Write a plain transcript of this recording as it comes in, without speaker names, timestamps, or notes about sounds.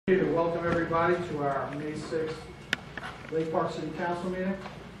To welcome everybody to our May 6th Lake Park City Council meeting.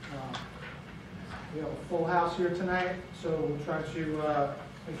 We have a full house here tonight, so we'll try to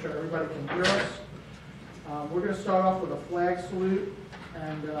make sure everybody can hear us. We're going to start off with a flag salute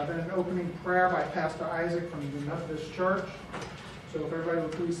and then an opening prayer by Pastor Isaac from the Methodist Church. So if everybody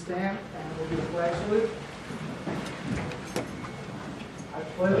would please stand and we'll do the flag salute. I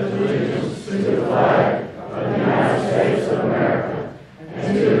pledge allegiance to the flag of the United States of America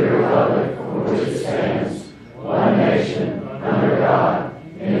and to the republic for which it stands, one nation, under God,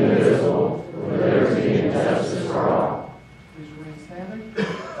 indivisible, with liberty and justice for all. Please remain standing.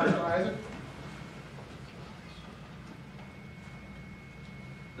 Pastor Isaac.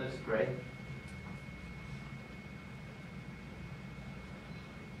 Let's pray.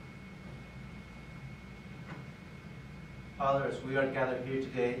 Father, as we are gathered here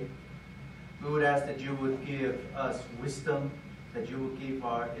today, we would ask that you would give us wisdom, that you would give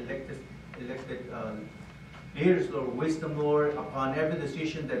our elected leaders, Lord, wisdom, Lord, upon every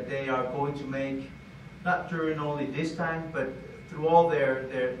decision that they are going to make, not during only this time, but through all their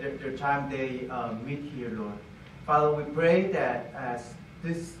time they meet here, Lord. Father, we pray that as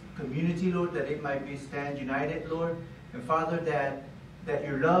this community, Lord, that it might be stand united, Lord, and Father, that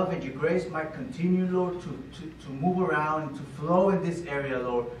your love and your grace might continue, Lord, to move around and to flow in this area,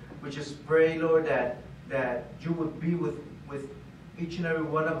 Lord. We just pray, Lord, that you would be with each and every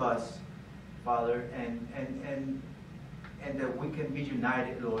one of us, Father, and that we can be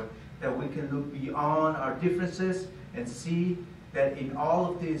united, Lord, that we can look beyond our differences and see that in all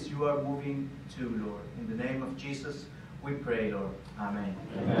of this you are moving to, Lord. In the name of Jesus, we pray, Lord. Amen.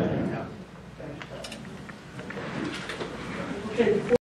 Amen. Thank you. Okay.